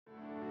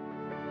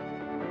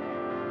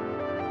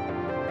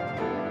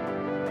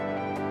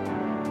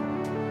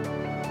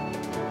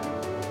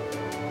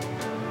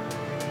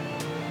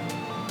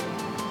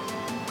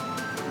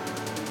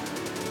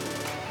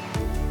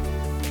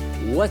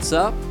What's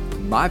up,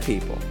 my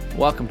people?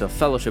 Welcome to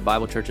Fellowship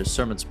Bible Church's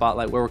Sermon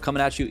Spotlight, where we're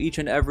coming at you each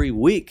and every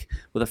week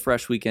with a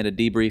fresh weekend of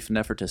debrief and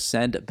effort to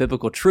send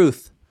biblical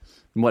truth.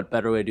 And what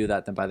better way to do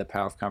that than by the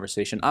power of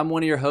conversation? I'm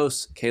one of your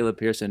hosts, Caleb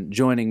Pearson.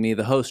 Joining me,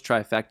 the host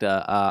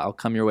trifecta. I'll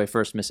come your way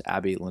first, Miss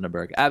Abby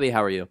Lindenberg. Abby,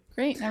 how are you?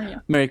 Great, how are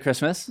you? Merry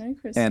Christmas. Merry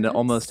Christmas. And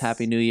almost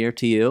Happy New Year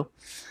to you.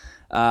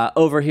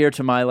 Over here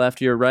to my left,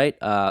 your right,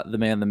 the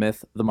man, the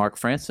myth, the Mark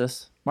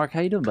Francis. Mark,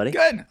 how you doing, buddy?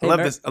 Good. Hey,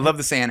 I love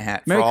the Santa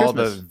hat. Merry For all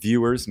Christmas. the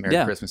viewers,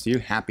 Merry Christmas to you.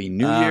 Happy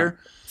New Year.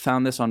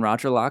 Found this on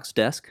Roger Locke's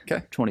desk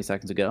Okay. 20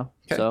 seconds ago,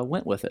 Okay. so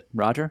went with it.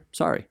 Roger,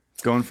 sorry.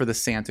 Going for the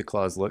Santa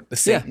Claus look, the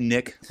Saint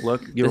Nick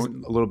look. You know,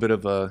 a little bit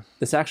of a...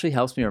 This actually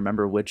helps me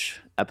remember which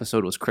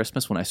episode was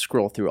Christmas when I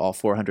scroll through all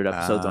 400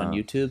 episodes on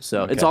YouTube.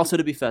 So it's also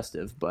to be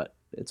festive, but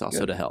it's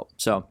also to help.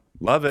 So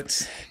Love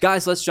it.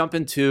 guys, let's jump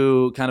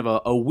into kind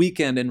of a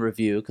weekend in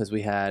review because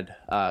we had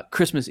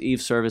Christmas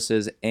Eve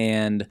services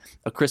and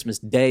a Christmas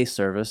Day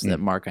service that,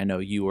 Mark, I know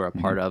you were a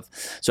part of.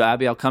 So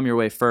Abby, I'll come your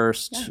way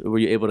first. Yeah. Were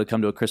you able to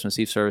come to a Christmas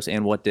Eve service,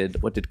 and what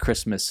did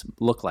Christmas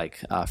look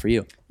like for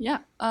you? Yeah,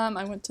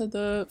 I went to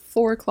the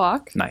 4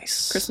 o'clock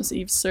Nice. Christmas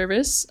Eve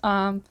service.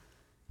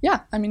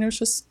 Yeah, I mean, it was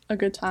just a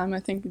good time. I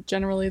think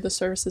generally the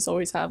services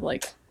always have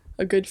like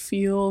a good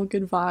feel,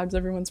 good vibes.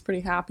 Everyone's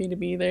pretty happy to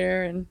be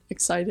there and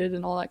excited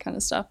and all that kind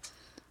of stuff.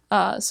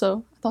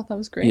 So I thought that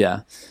was great.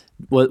 Yeah.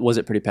 Was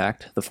it pretty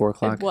packed, the 4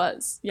 o'clock? It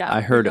was, yeah. I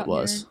heard we it got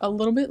was. here a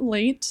little bit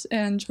late,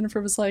 and Jennifer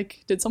was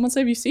like, "Did someone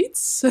save you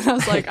seats?" And I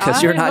was like, Because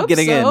 "I you're not hope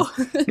getting so."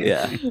 in.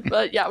 Yeah.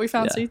 But yeah, we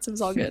found Yeah. seats. It was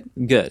all good.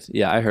 Good.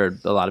 Yeah, I heard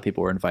a lot of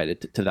people were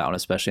invited to that one,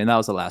 especially, and that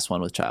was the last one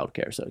with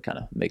childcare, so it kind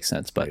of makes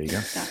sense. But There you go.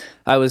 Yeah.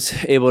 I was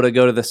able to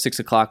go to the 6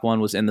 o'clock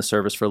one, was in the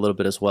service for a little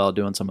bit as well,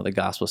 doing some of the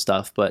gospel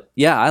stuff. But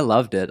yeah, I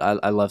loved it.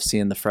 I love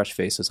seeing the fresh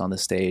faces on the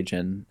stage,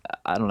 and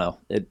I don't know,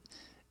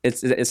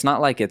 it's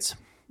not like it's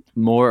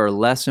more or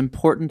less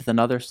important than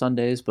other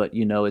Sundays, but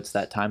it's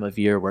that time of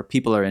year where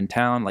people are in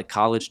town, like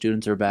college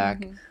students are back.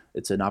 Mm-hmm.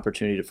 It's an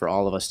opportunity for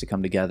all of us to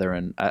come together,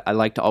 and I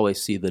like to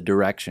always see the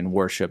direction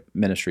worship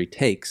ministry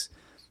takes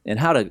and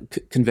how to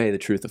convey the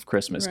truth of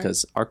Christmas, Right.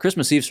 because our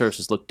Christmas Eve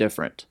services look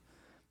different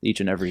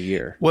each and every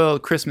year. Well,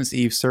 Christmas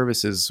Eve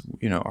services,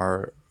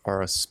 are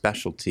a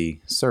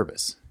specialty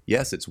service.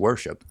 Yes, it's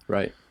worship.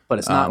 Right. But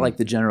it's not like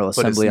the General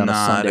But it's Assembly on a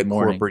not Sunday a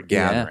morning. corporate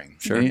Yeah, gathering.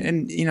 sure.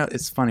 And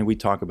it's funny, we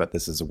talk about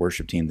this as a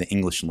worship team. The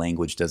English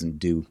language doesn't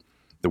do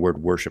the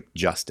word worship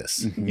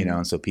justice,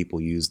 and so people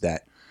use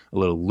that a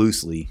little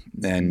loosely.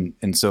 And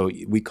so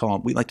we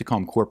like to call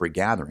them corporate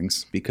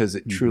gatherings because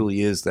it truly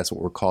is, that's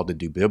what we're called to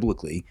do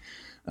biblically,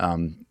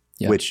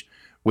 which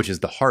is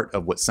the heart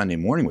of what Sunday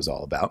morning was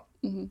all about.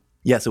 Mm-hmm.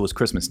 Yes, it was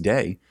Christmas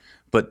Day,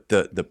 but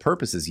the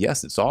purpose is,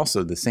 yes, it's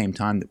also the same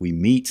time that we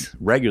meet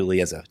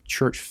regularly as a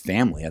church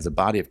family, as a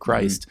body of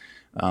Christ,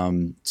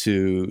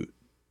 to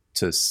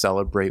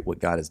celebrate what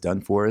God has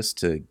done for us,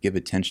 to give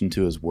attention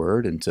to His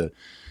Word, and to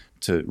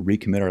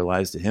recommit our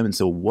lives to Him. And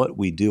so what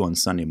we do on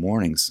Sunday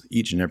mornings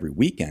each and every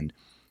weekend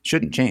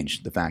shouldn't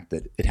change the fact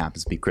that it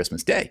happens to be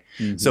Christmas Day.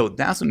 So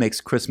that's what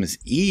makes Christmas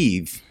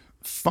Eve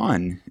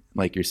fun,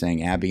 like you're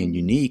saying, Abby, and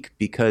unique,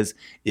 because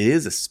it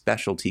is a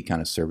specialty kind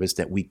of service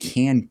that we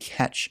can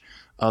catch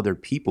other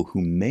people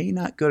who may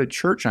not go to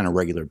church on a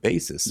regular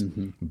basis,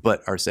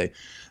 but are say,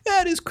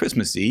 yeah, it is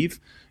Christmas Eve.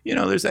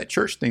 There's that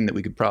church thing that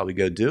we could probably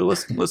go do.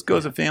 Let's go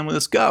as a family.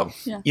 Let's go.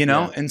 Yeah.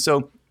 And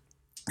so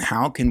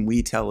how can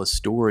we tell a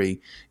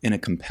story in a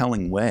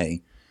compelling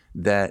way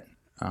that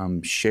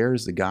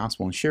shares the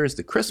gospel and shares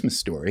the Christmas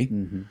story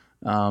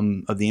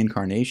of the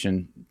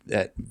incarnation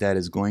that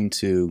is going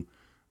to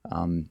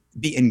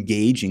be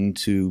engaging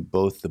to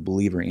both the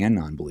believer and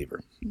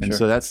non-believer. And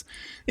so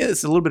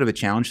it's a little bit of a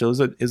challenge. So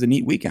it was a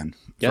neat weekend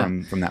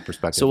from that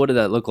perspective. So what did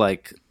that look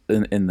like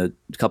in the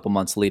couple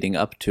months leading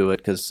up to it?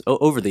 Because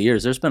over the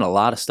years, there's been a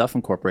lot of stuff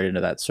incorporated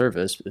into that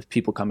service.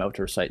 People come out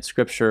to recite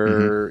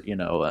scripture,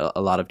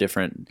 a lot of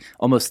different,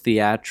 almost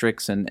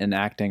theatrics and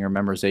acting or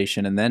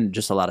memorization, and then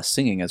just a lot of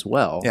singing as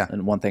well. Yeah.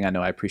 And one thing I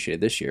know I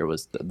appreciated this year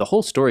was the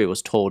whole story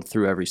was told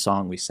through every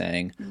song we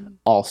sang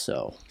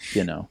also,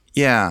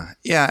 Yeah.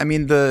 I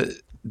mean,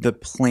 the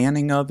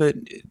planning of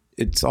it,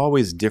 it's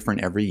always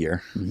different every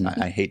year.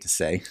 I hate to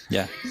say.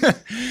 Yeah.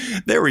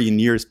 There were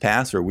years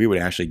past where we would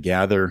actually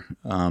gather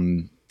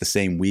the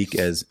same week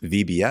as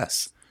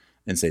VBS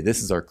and say,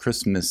 this is our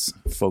Christmas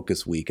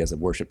focus week as a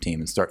worship team,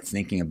 and start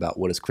thinking about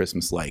what is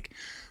Christmas like.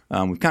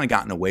 We've kind of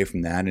gotten away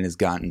from that, and it's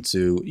gotten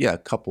to, a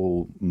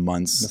couple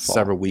months, fall,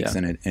 several weeks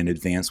in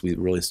advance. We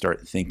really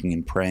start thinking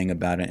and praying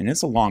about it. And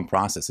it's a long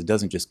process. It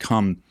doesn't just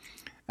come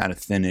out of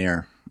thin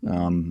air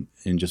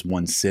in just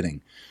one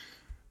sitting.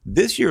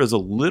 This year is a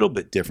little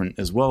bit different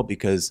as well,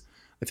 because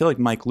I feel like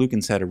Mike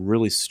Lukens had a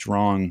really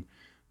strong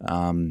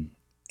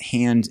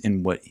hand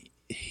in what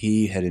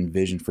he had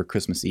envisioned for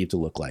Christmas Eve to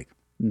look like.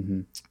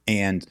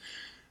 And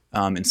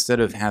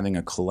instead of having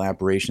a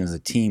collaboration as a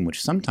team,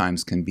 which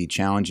sometimes can be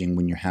challenging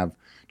when you have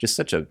just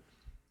such a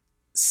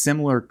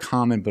similar,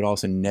 common, but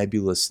also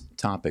nebulous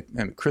topic.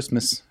 And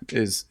Christmas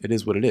is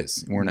what it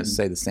is. We're going to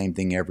say the same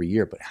thing every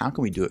year, but how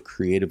can we do it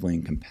creatively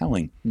and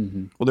compelling?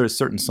 Well, there's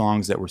certain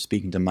songs that were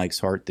speaking to Mike's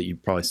heart that you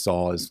probably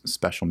saw as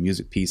special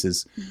music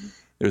pieces.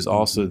 There's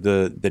also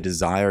the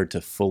desire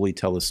to fully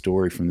tell a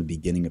story from the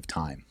beginning of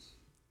time,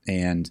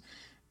 and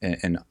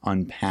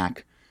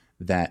unpack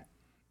that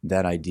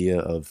idea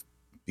of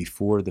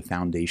before the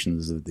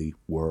foundations of the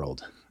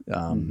world,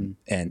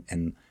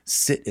 and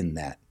sit in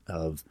that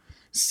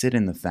sit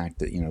in the fact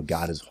that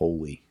God is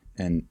holy,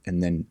 and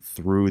then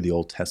through the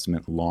Old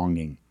Testament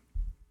longing.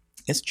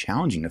 It's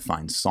challenging to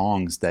find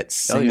songs that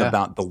sing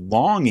about the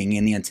longing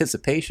and the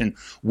anticipation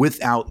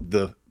without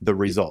the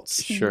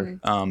results. Sure.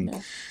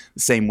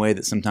 Same way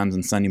that sometimes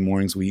on Sunday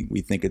mornings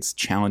we think it's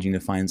challenging to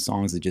find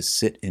songs that just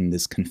sit in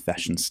this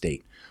confession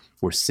state,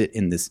 or sit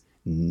in this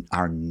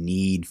our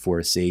need for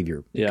a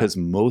savior, because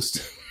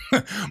most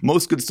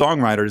good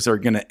songwriters are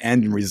going to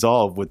end and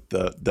resolve with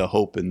the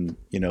hope and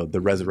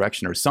the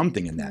resurrection or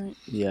something in that. Right.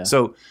 Yeah.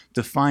 So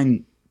to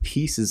find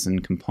pieces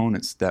and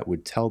components that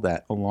would tell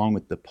that, along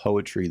with the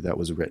poetry that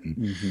was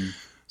written.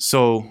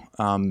 So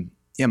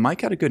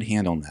Mike had a good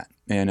hand on that,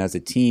 and as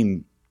a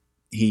team,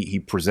 he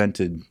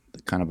presented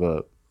kind of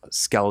a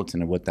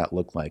skeleton of what that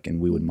looked like, and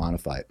we would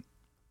modify it.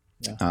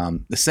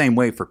 The same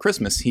way for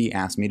Christmas, he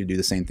asked me to do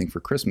the same thing for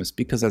Christmas,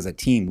 because as a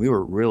team, we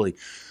were really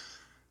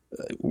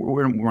we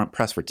weren't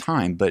pressed for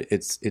time, but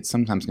it's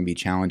sometimes going to be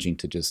challenging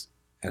to just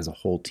as a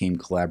whole team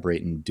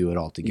collaborate and do it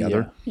all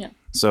together. Yeah.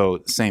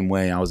 So same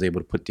way, I was able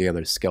to put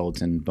together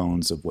skeleton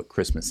bones of what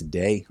Christmas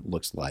Day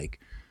looks like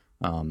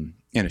in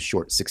a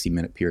short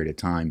 60-minute period of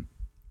time,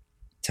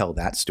 tell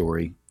that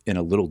story in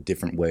a little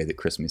different way that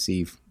Christmas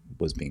Eve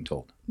was being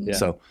told.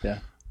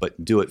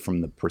 But do it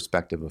from the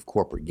perspective of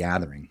corporate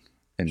gathering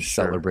and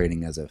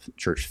celebrating as a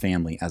church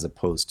family, as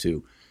opposed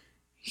to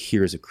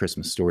here's a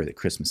Christmas story that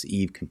Christmas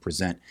Eve can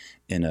present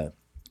in a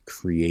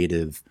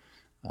creative,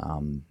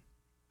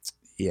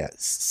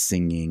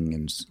 singing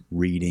and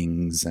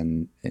readings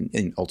and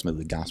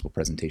ultimately the gospel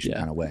presentation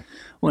kind of way.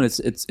 Well,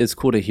 it's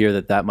cool to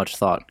hear that much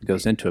thought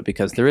goes into it,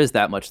 because there is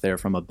that much there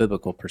from a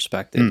biblical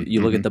perspective.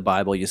 You look at the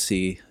Bible, you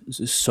see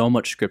so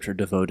much scripture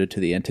devoted to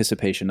the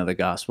anticipation of the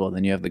gospel.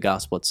 Then you have the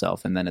gospel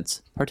itself, and then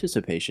it's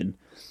participation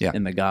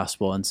in the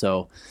gospel. And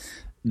so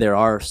there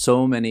are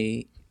so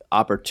many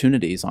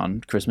opportunities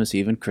on Christmas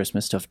Eve and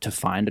Christmas to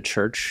find a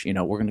church.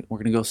 We're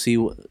gonna go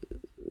see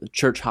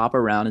church, hop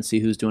around and see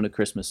who's doing a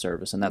Christmas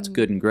service, and that's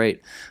good and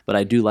great. But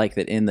I do like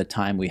that in the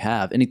time we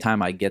have,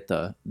 anytime I get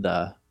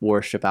the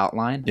worship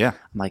outline, I'm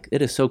like,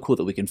 it is so cool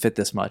that we can fit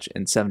this much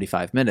in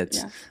 75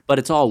 minutes. But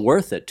it's all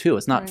worth it too.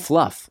 It's not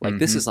fluff. Like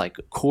this is like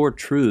core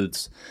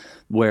truths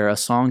where a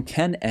song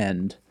can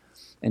end,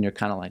 and you're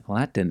kind of like, well,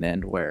 that didn't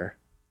end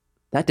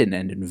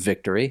in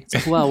victory. It's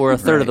like, well, we're a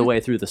third of the way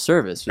through the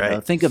service. You know?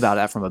 Think about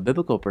that from a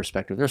biblical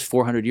perspective. There's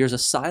 400 years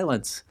of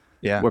silence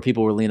where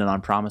people were leaning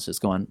on promises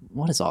going,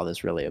 what is all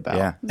this really about?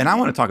 Yeah. And I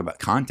want to talk about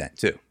content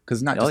too, because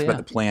it's not just about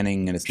the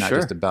planning, and it's not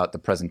just about the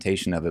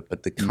presentation of it,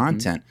 but the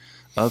content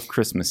of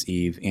Christmas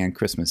Eve and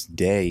Christmas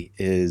Day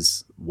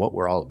is what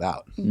we're all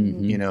about.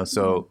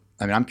 So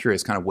I mean, I'm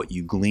curious kind of what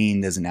you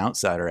gleaned as an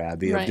outsider,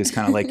 Abby, of just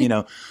kind of like,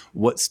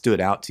 what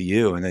stood out to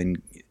you, and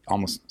then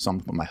almost some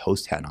put my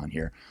host hat on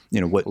here.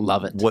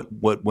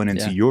 What went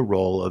into your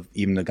role of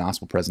even the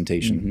gospel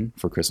presentation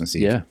for Christmas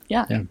Eve?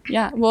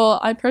 Yeah. Well,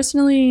 I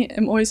personally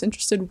am always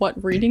interested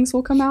what readings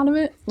will come out of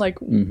it. Like,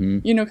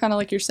 kind of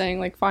like you're saying,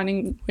 like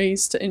finding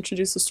ways to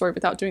introduce the story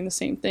without doing the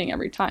same thing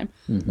every time.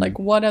 Like,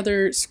 what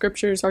other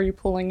scriptures are you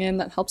pulling in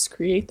that helps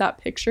create that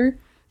picture?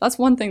 That's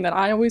one thing that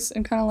I always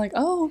am kind of like,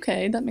 oh,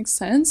 okay, that makes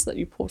sense that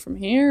you pulled from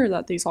here,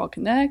 that these all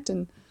connect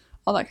and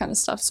all that kind of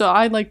stuff. So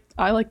I like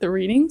the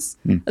readings,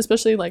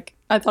 especially like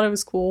I thought it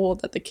was cool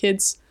that the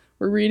kids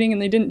were reading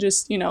and they didn't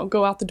just,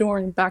 go out the door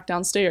and back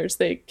downstairs.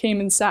 They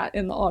came and sat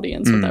in the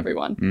audience with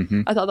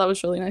everyone. I thought that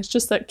was really nice.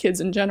 Just that kids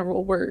in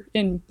general were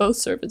in both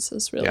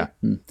services, really.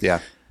 Yeah.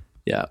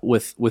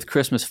 With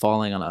Christmas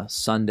falling on a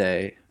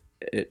Sunday,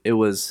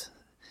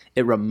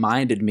 it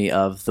reminded me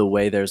of the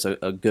way there's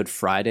a Good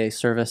Friday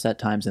service at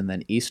times, and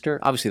then Easter.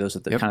 Obviously, those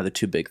are kind of the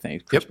two big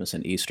things, Christmas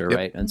and Easter,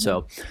 right? And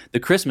so the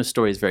Christmas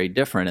story is very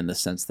different in the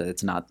sense that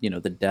it's not, the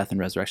death and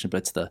resurrection,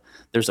 but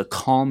there's a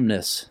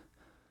calmness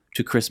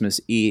to Christmas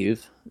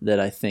Eve that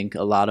I think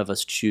a lot of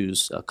us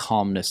choose a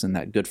calmness in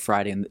that Good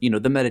Friday, and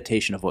the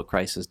meditation of what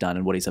Christ has done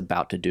and what he's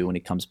about to do when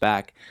he comes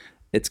back.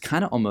 It's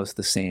kind of almost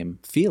the same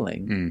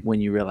feeling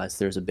when you realize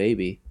there's a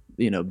baby,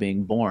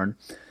 being born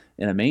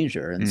in a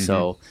manger. And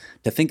so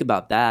to think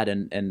about that,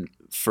 and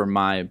for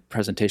my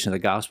presentation of the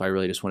gospel, I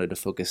really just wanted to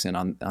focus in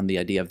on the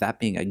idea of that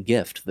being a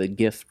gift, the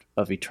gift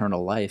of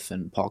eternal life.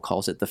 And Paul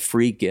calls it the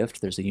free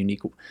gift. There's a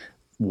unique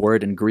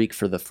word in Greek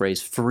for the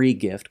phrase free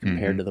gift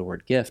compared to the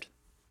word gift.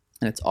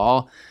 And it's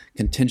all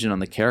contingent on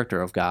the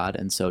character of God.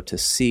 And so to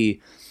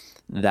see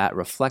that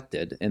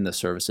reflected in the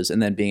services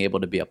and then being able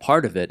to be a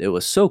part of it, it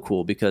was so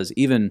cool, because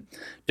even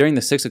during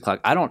the 6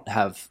 o'clock, I don't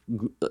have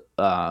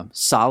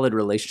solid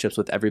relationships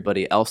with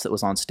everybody else that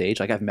was on stage.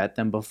 Like, I've met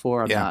them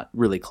before. I'm not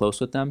really close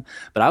with them,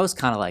 but I was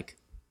kind of like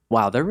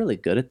wow, they're really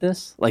good at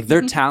this. Like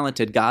they're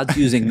talented. God's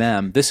using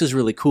them. This is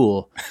really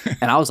cool.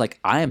 And I was like,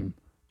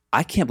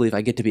 I can't believe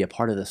I get to be a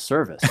part of this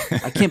service.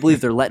 I can't believe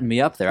they're letting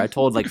me up there. I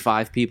told like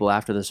 5 people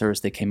after the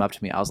service, they came up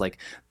to me. I was like,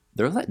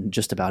 they're letting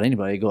just about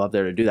anybody go up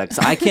there to do that.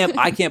 Because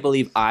I can't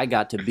believe I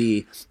got to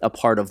be a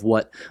part of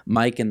what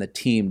Mike and the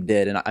team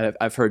did. And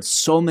I've heard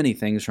so many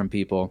things from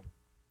people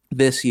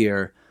this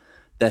year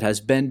that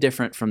has been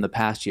different from the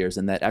past years,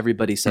 and that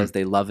everybody says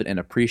they love it and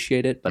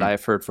appreciate it. But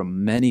I've heard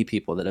from many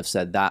people that have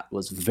said that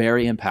was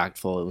very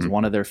impactful. It was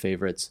one of their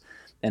favorites,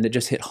 and it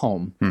just hit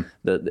home.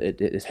 It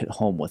hit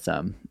home with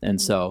them.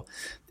 And so,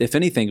 if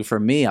anything, for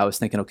me, I was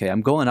thinking, okay,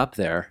 I'm going up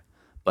there,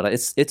 but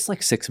it's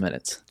like 6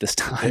 minutes this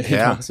time.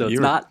 Yeah, So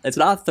it's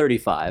not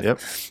 35. Yep.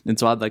 And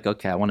so I'm like,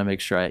 okay, I want to make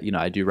sure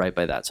I do right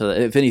by that. So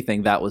if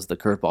anything, that was the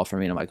curveball for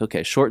me. And I'm like,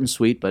 okay, short and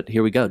sweet, but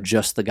here we go,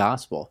 just the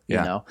gospel, you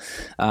know,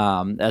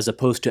 as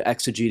opposed to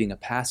exegeting a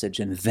passage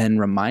and then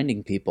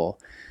reminding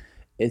people.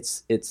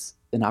 It's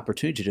an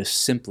opportunity to just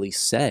simply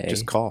say,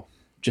 Just call.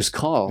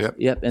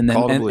 Yep. And then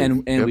Call to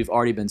believe. and we've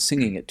already been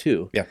singing it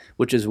too. Yeah.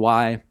 Which is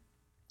why,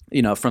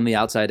 from the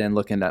outside in,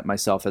 looking at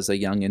myself as a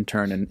young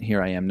intern, and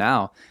here I am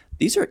now.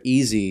 These are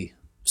easy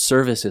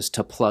services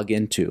to plug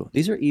into.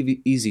 These are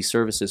easy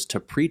services to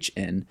preach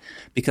in,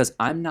 because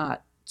I'm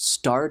not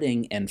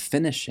starting and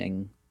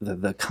finishing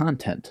the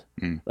content.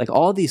 Like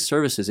all these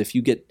services, if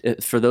you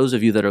get, for those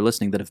of you that are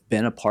listening that have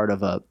been a part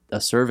of a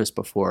service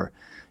before,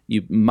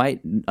 you might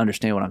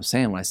understand what I'm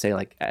saying when I say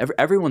like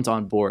everyone's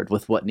on board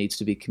with what needs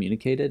to be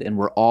communicated, and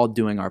we're all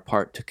doing our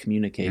part to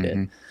communicate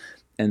it.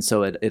 And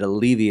so it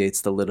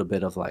alleviates the little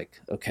bit of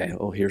like, okay,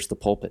 here's the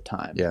pulpit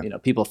time. Yeah.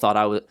 People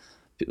thought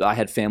I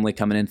had family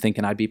coming in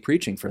thinking I'd be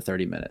preaching for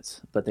 30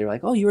 minutes, but they were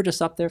like, "Oh, you were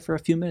just up there for a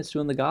few minutes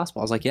doing the gospel."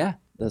 I was like, "Yeah,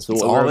 that's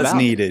what all we're that's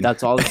about. needed.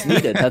 That's all that's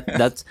needed.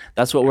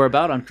 That's what we're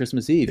about on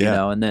Christmas Eve,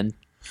 And then,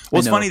 Well,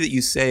 it's funny that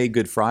you say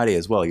Good Friday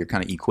as well. You're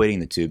kind of equating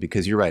the two,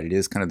 because you're right. It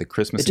is kind of the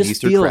Christmas it and just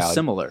Easter feels crowd.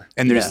 similar.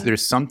 And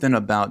there's something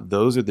about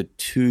those are the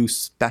two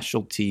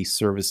specialty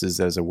services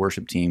as a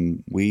worship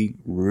team we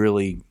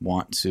really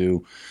want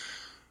to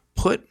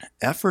put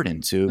effort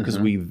into, because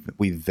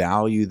we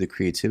value the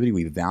creativity,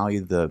 we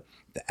value the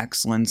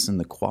excellence and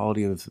the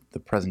quality of the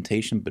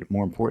presentation, but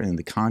more importantly,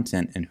 the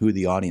content and who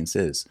the audience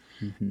is.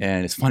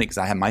 And it's funny because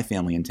I had my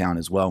family in town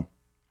as well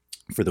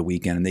for the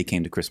weekend, and they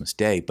came to Christmas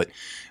Day, but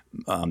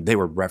they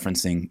were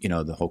referencing,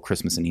 the whole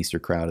Christmas and Easter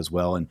crowd as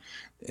well. And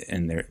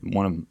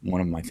one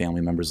of my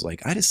family members was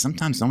like, I just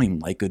sometimes don't even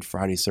like Good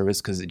Friday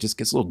service because it just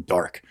gets a little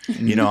dark.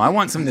 I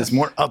want something that's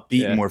more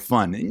upbeat and more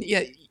fun. And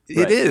yeah,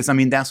 it is. I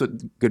mean, that's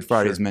what Good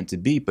Friday is meant to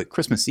be. But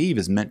Christmas Eve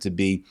is meant to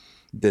be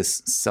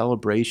this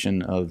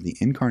celebration of the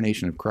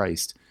incarnation of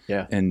Christ.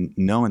 Yeah. And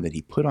knowing that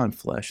he put on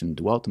flesh and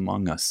dwelt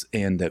among us,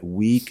 and that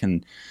we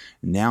can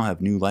now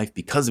have new life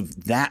because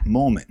of that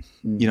moment.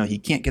 He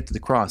can't get to the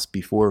cross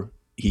before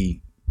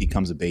he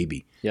becomes a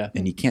baby. Yeah.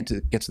 And he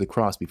can't get to the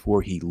cross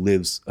before he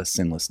lives a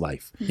sinless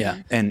life.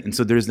 Yeah. And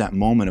so there's that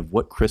moment of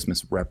what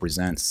Christmas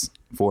represents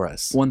for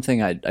us. One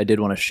thing I did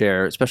want to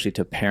share, especially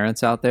to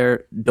parents out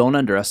there, don't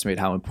underestimate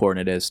how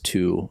important it is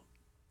to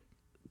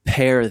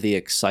pair the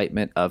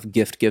excitement of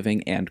gift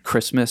giving and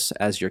Christmas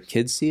as your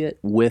kids see it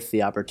with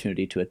the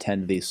opportunity to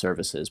attend these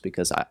services,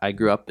 because I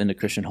grew up in a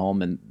Christian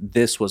home, and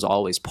this was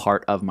always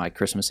part of my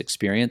Christmas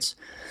experience.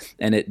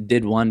 And it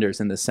did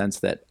wonders in the sense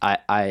that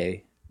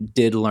I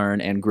did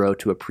learn and grow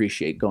to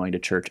appreciate going to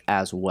church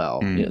as well.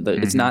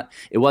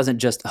 It wasn't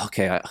just,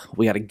 okay,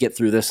 we got to get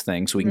through this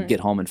thing so we can get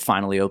home and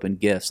finally open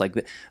gifts.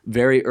 Like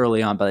very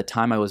early on, by the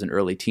time I was an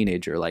early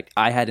teenager, like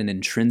I had an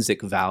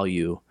intrinsic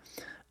value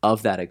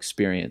of that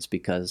experience,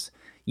 because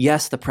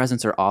yes, the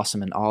presents are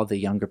awesome and all the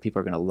younger people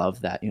are going to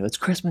love that. It's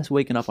Christmas,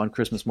 waking up on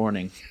Christmas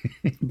morning.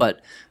 But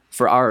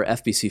for our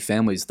FBC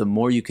families, the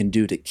more you can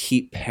do to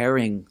keep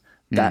pairing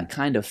that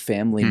kind of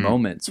family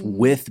moments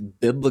with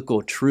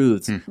biblical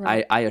truths,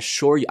 I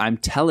assure you, I'm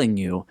telling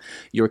you,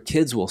 your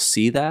kids will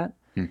see that.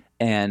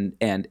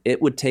 And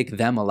it would take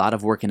them a lot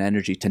of work and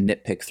energy to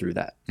nitpick through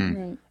that.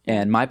 Right.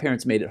 And my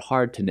parents made it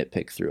hard to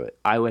nitpick through it.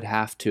 I would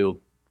have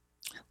to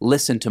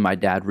listen to my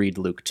dad read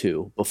Luke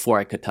 2 before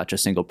I could touch a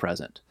single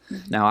present.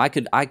 Now I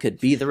could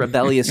be the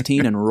rebellious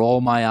teen and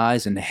roll my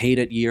eyes and hate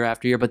it year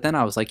after year, but then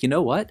I was like, you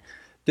know what?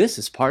 This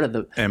is part of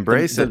the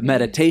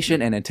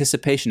meditation and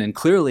anticipation, and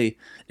clearly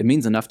it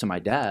means enough to my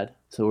dad.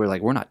 So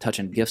we're not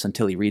touching gifts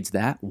until he reads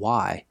that.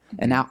 Why?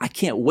 And now I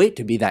can't wait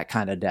to be that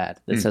kind of dad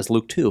that says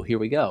Luke 2, here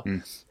we go.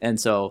 And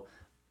so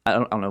I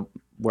don't know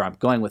where I'm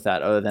going with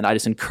that, other than I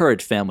just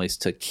encourage families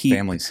to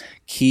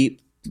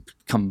keep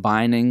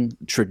combining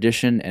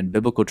tradition and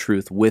biblical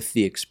truth with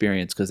the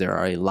experience, because there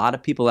are a lot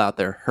of people out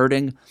there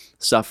hurting,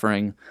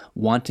 suffering,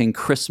 wanting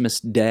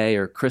Christmas Day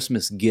or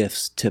Christmas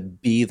gifts to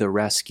be the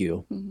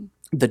rescue,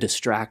 the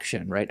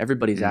distraction, right?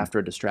 Everybody's after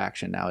a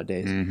distraction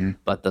nowadays,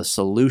 but the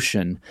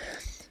solution,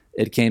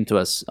 it came to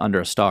us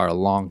under a star a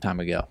long time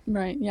ago.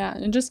 Right, yeah.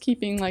 And just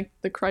keeping like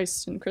the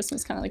Christ and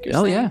Christmas, kind of like you're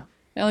Oh, saying. yeah.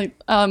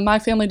 My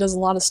family does a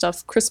lot of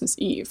stuff Christmas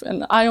Eve,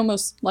 and I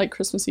almost like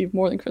Christmas Eve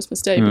more than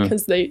Christmas Day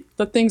because the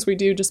things we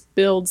do just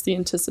builds the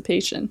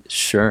anticipation.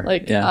 Sure.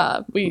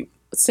 We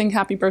sing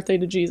Happy Birthday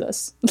to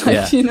Jesus,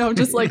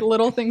 just like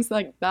little things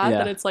like that.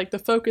 But it's like the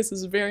focus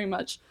is very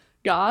much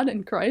God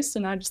and Christ,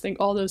 and I just think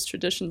all those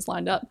traditions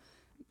lined up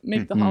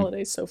make the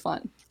holidays so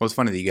fun. Well, it's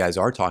funny that you guys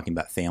are talking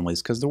about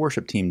families because the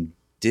worship team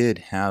did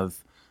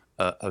have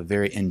a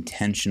very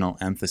intentional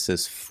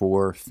emphasis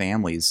for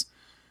families,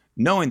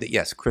 knowing that,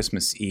 yes,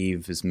 Christmas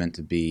Eve is meant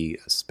to be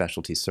a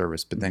specialty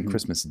service, but then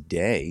Christmas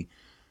Day,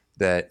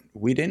 that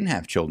we didn't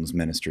have children's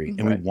ministry,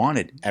 and we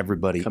wanted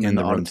everybody in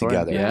the room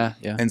together. Yeah.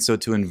 And so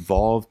to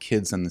involve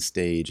kids on the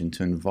stage and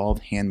to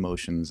involve hand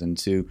motions and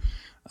to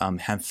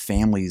have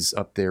families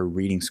up there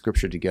reading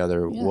scripture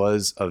together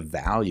was a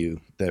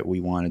value that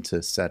we wanted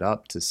to set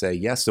up to say,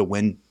 yes, so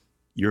when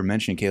you're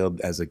mentioning, Caleb,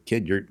 as a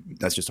kid,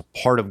 that's just a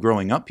part of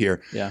growing up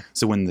here. Yeah.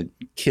 So when the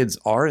kids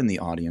are in the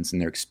audience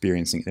and they're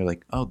experiencing, they're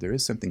like, oh, there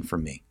is something for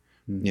me.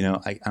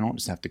 I don't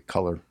just have to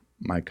color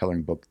my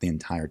coloring book the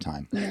entire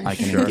time. Yeah. I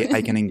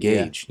can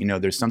engage.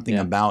 There's something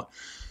about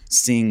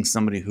seeing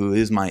somebody who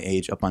is my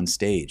age up on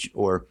stage.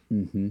 Or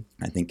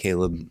I think,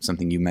 Caleb,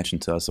 something you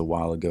mentioned to us a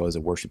while ago as a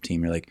worship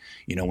team, you're like,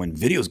 when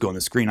videos go on the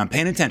screen, I'm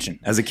paying attention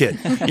as a kid,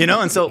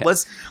 and so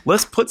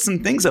let's put some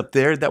things up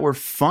there that were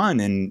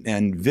fun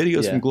and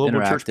videos from global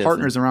church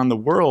partners around the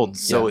world.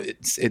 So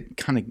it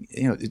kind of,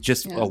 it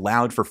just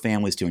allowed for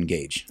families to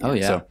engage. Oh,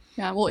 yeah. So,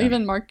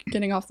 even Mark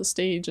getting off the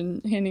stage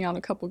and handing out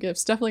a couple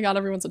gifts definitely got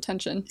everyone's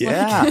attention.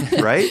 Yeah,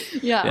 right?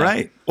 Yeah.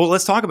 Right. Well,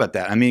 let's talk about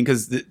that. I mean,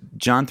 because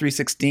John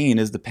 3:16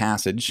 is the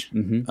passage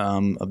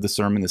of the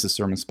sermon. This is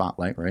Sermon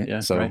Spotlight, right? Yeah,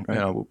 so,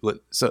 right.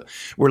 So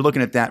we're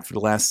looking at that for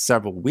the last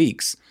several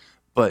weeks,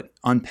 but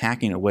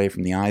unpacking it away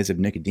from the eyes of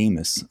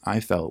Nicodemus, I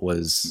felt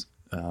was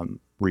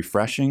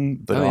refreshing,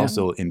 but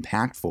also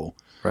impactful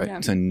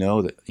to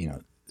know that,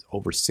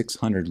 over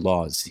 600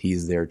 laws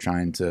he's there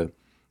trying to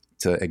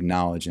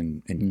acknowledge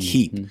and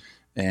keep.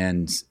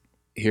 And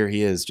here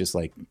he is just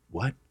like,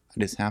 what? I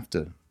just have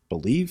to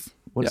believe?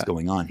 What's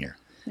going on here?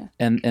 Yeah.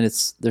 And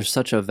there's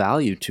such a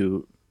value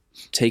to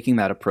taking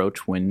that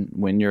approach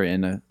when you're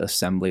in an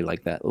assembly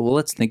like that. Well,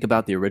 let's think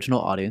about the original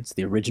audience,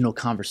 the original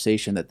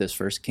conversation that this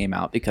first came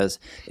out, because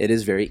it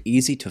is very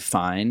easy to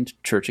find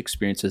church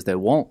experiences that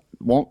won't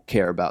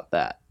care about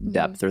that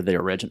depth or the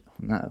original.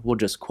 We'll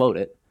just quote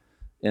it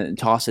and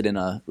toss it in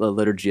a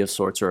liturgy of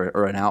sorts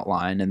or an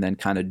outline, and then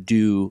kind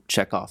of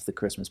check off the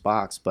Christmas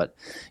box. But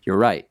you're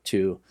right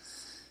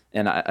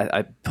and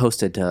I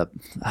posted to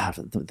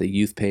the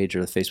youth page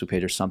or the Facebook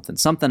page or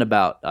something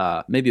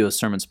about maybe it was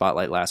Sermon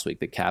Spotlight last week.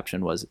 The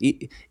caption was,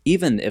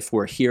 even if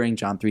we're hearing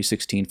John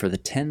 3:16 for the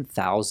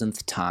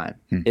 10,000th time,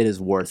 it is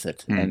worth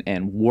it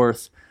and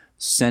worth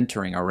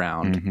centering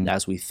around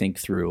as we think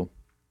through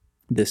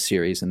this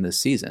series and this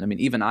season. I mean,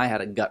 even I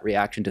had a gut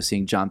reaction to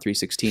seeing John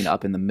 3:16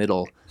 up in the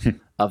middle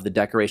of the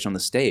decoration on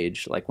the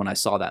stage. Like when I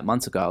saw that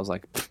months ago, I was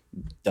like,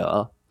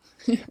 duh.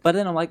 But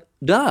then I'm like,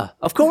 duh,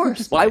 of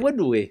course. Why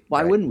wouldn't we?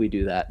 Why wouldn't we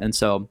do that? And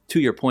so to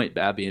your point,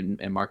 Abby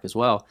and Mark as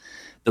well,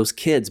 those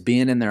kids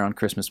being in there on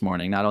Christmas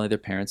morning, not only their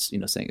parents,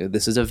 saying,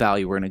 this is a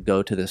value, we're going to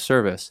go to this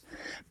service,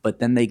 but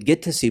then they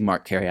get to see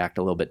Mark Carey act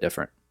a little bit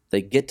different.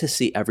 They get to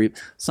see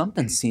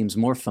something seems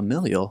more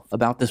familial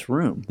about this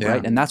room,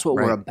 right? And that's what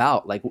we're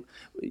about. Like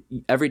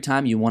every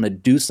time you want to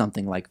do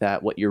something like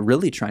that, what you're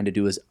really trying to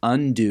do is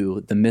undo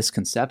the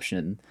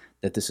misconception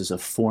that this is a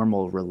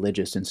formal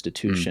religious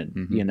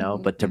institution,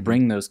 but to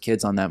bring those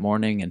kids on that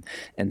morning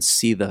and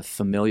see the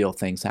familial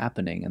things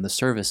happening, and the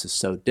service is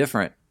so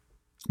different.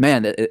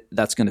 Man,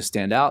 that's going to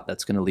stand out.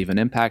 That's going to leave an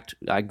impact.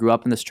 I grew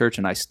up in this church,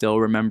 and I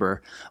still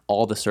remember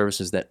all the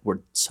services that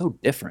were so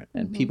different,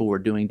 and people were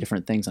doing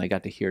different things, and I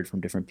got to hear it from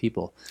different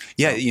people.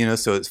 Yeah,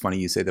 so it's funny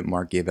you say that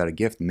Mark gave out a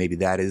gift. Maybe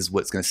that is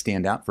what's going to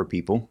stand out for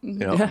people.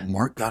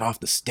 Mark got off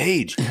the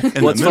stage.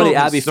 Well, it's funny.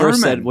 Abby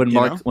first said when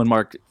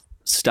Mark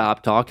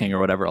stopped talking or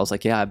whatever, I was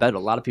like, yeah, I bet a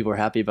lot of people are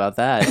happy about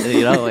that.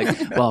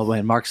 Well,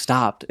 when Mark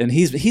stopped, and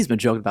he's been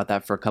joking about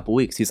that for a couple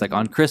weeks. He's like,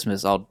 on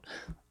Christmas,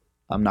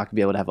 I'm not going to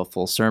be able to have a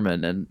full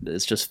sermon. And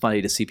it's just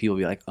funny to see people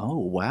be like, oh,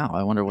 wow,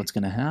 I wonder what's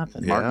going to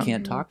happen. Yeah. Mark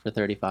can't talk for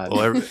 35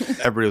 minutes. Well,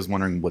 everybody was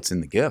wondering what's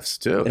in the gifts,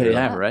 too.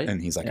 Yeah, right.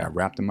 And he's like, I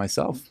wrapped them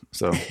myself.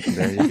 So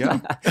there you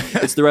go.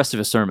 It's the rest of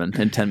his sermon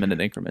in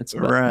 10-minute increments.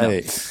 But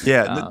right. No.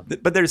 Yeah.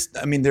 But there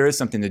is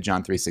something to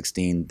John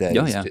 3:16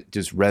 that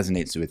just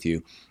resonates with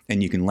you,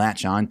 and you can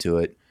latch onto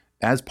it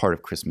as part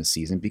of Christmas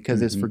season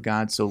because it's for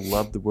God so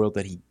loved the world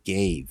that he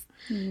gave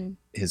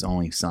his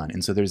only son.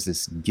 And so there's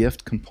this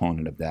gift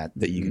component of that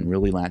you can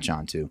really latch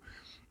onto.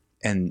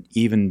 And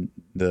even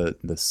the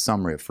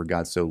summary of For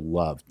God So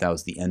Loved, that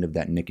was the end of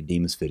that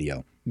Nicodemus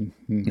video.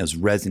 It was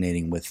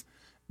resonating with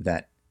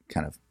that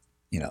kind of,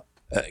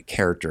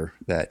 character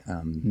that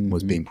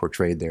was being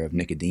portrayed there of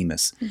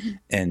Nicodemus.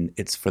 And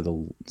it's for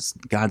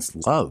God's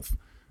love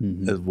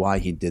is why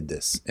he did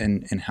this.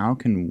 And how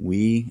can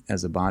we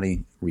as a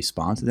body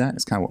respond to that?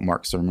 It's kind of what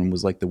Mark's sermon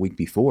was like the week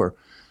before.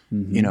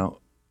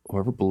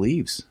 Whoever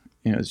believes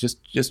it's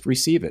just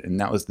receive it. And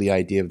that was the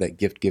idea of that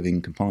gift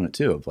giving component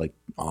too, of like,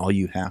 all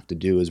you have to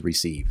do is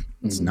receive.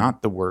 It's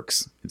not the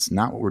works. It's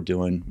not what we're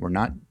doing. We're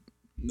not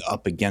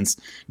up against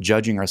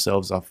judging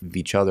ourselves off of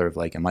each other of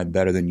like, am I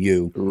better than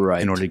you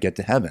in order to get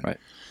to heaven? Right.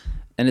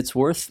 And it's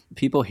worth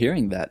people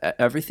hearing that.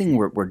 Everything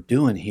we're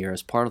doing here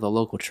as part of the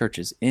local church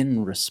is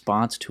in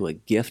response to a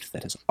gift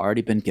that has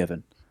already been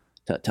given.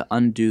 To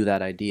undo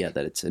that idea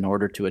that it's in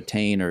order to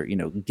attain or,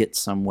 get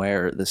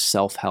somewhere, the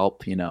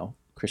self-help,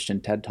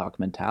 Christian TED Talk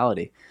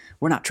mentality.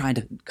 We're not trying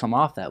to come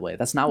off that way.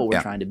 That's not what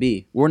we're trying to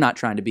be. We're not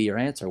trying to be your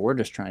answer. We're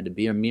just trying to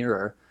be a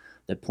mirror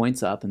that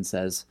points up and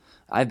says,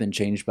 I've been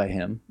changed by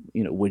him.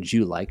 Would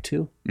you like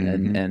to?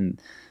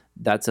 And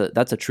that's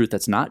a truth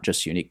that's not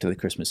just unique to the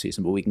Christmas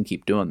season, but we can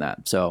keep doing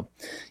that. So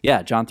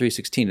yeah, John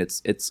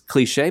 3:16, it's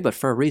cliche, but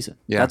for a reason.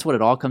 Yeah. That's what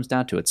it all comes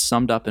down to. It's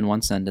summed up in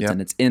one sentence,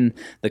 and it's in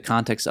the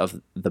context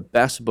of the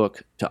best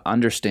book to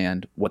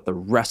understand what the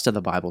rest of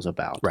the Bible's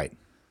about. Right.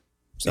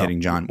 So,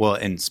 hitting John. Well,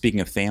 and speaking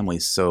of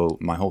families, so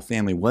my whole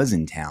family was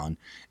in town,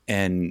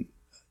 and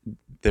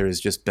there's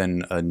just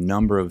been a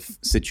number of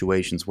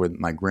situations where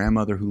my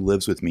grandmother, who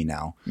lives with me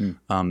now,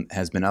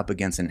 has been up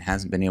against and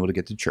hasn't been able to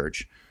get to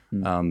church.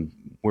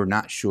 We're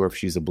not sure if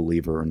she's a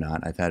believer or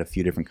not. I've had a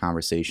few different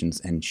conversations,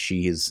 and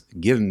she has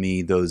given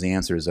me those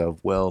answers of,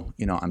 well,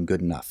 I'm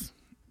good enough.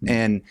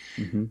 And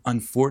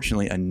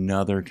unfortunately,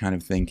 another kind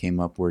of thing came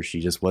up where she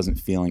just wasn't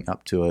feeling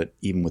up to it,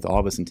 even with all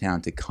of us in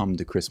town, to come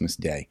to Christmas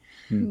Day.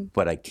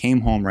 But I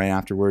came home right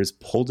afterwards,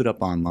 pulled it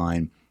up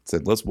online,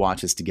 said, let's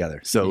watch this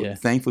together. So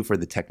thankfully for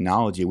the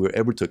technology, we were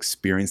able to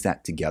experience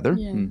that together.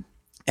 Yeah.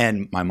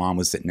 And my mom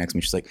was sitting next to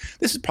me. She's like,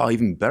 this is probably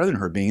even better than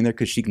her being there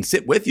because she can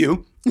sit with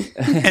you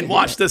and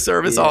watch the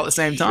service all at the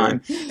same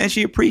time. And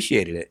she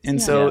appreciated it.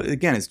 And so,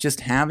 again, it's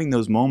just having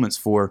those moments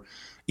for,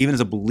 even as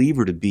a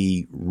believer, to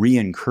be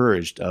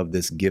re-encouraged of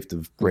this gift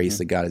of grace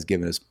that God has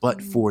given us.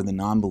 But for the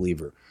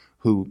non-believer,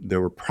 who there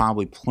were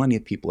probably plenty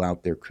of people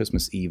out there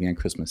Christmas Eve and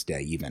Christmas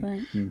Day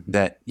even,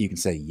 that you can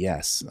say,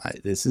 yes,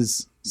 this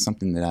is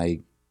something that I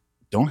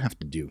don't have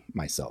to do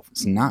myself.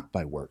 It's not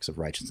by works of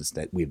righteousness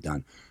that we've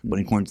done, but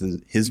according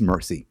to his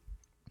mercy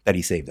that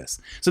he saved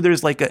us. So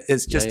there's like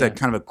it's just a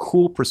kind of a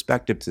cool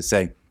perspective to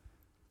say,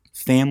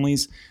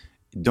 families,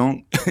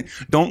 don't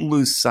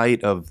lose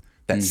sight of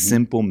that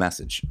simple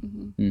message,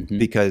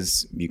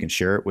 because you can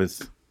share it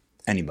with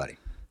anybody.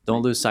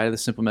 Don't lose sight of the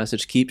simple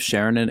message. Keep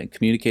sharing it and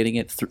communicating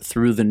it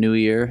through the new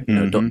year.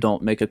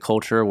 Don't make a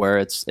culture where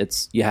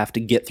it's you have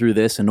to get through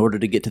this in order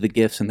to get to the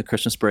gifts and the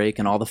Christmas break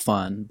and all the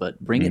fun, but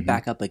bring it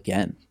back up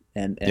again.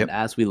 And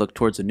as we look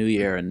towards the new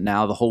year, and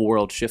now the whole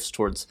world shifts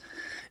towards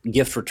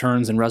gift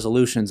returns and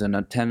resolutions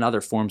and 10 other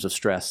forms of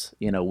stress,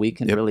 we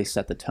can really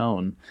set the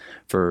tone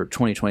for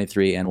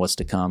 2023 and what's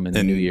to come in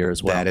the new year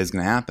as well. That is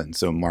going to happen.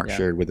 So Mark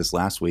shared with us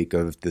last week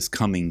of this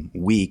coming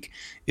week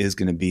is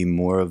going to be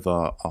more of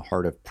a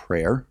heart of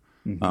prayer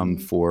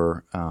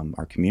for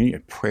our community,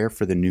 a prayer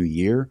for the new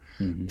year,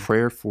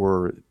 prayer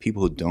for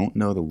people who don't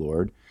know the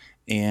Lord,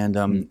 and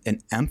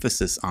an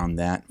emphasis on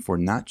that for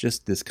not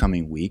just this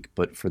coming week,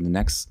 but for the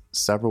next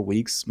several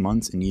weeks,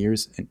 months, and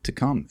years to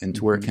come, and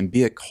to where it can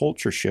be a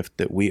culture shift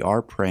that we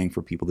are praying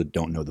for people that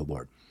don't know the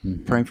Lord,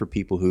 praying for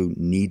people who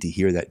need to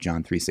hear that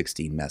John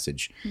 3:16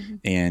 message,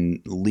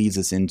 and leads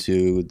us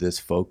into this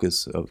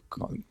focus of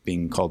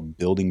being called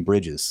building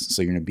bridges.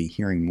 So you're going to be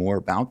hearing more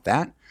about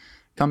that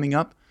coming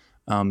up.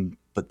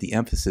 But the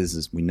emphasis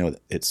is, we know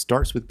that it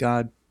starts with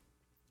God,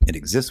 it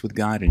exists with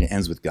God, and it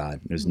ends with God.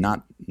 There's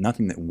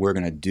nothing that we're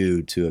going to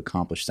do to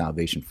accomplish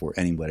salvation for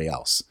anybody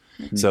else.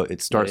 So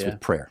it starts with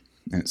prayer,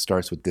 and it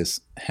starts with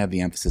this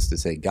heavy emphasis to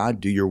say, God,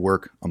 do your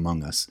work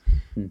among us.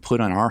 Put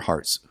on our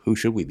hearts, who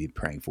should we be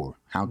praying for?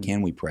 How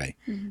can we pray?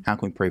 How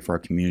can we pray for our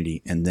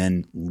community? And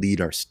then lead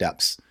our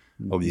steps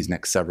over these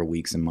next several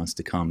weeks and months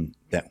to come,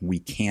 that we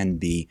can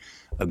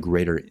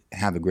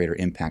have a greater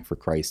impact for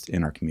Christ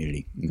in our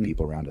community and the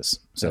people around us.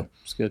 So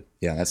it's good.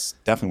 Yeah, that's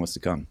definitely what's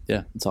to come.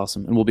 Yeah, it's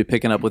awesome. And we'll be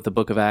picking up with the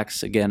book of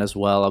Acts again as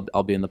well.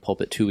 I'll be in the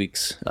pulpit 2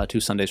 weeks, 2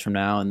 Sundays from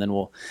now, and then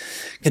we'll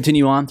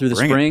continue on through the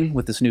spring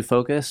with this new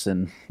focus.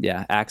 And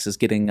yeah, Acts is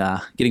getting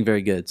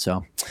very good.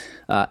 So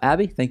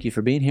Abby, thank you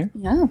for being here.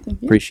 Yeah,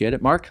 thank you. Appreciate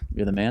it. Mark,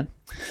 you're the man.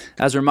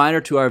 As a reminder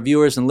to our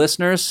viewers and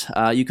listeners,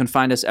 you can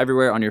find us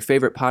everywhere on your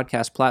favorite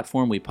podcast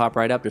platform. We pop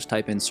right up. Just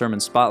type in Sermon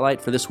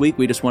Spotlight. For this week,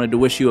 we just wanted to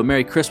wish you a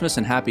Merry Christmas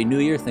and Happy New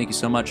Year. Thank you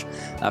so much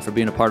for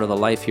being a part of the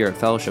life here at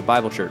Fellowship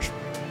Bible Church.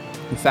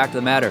 The fact of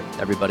the matter,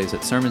 everybody, is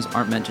that sermons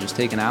aren't meant to just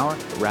take an hour,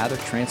 but rather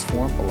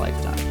transform a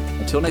lifetime.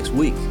 Until next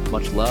week,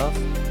 much love.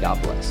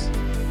 God bless.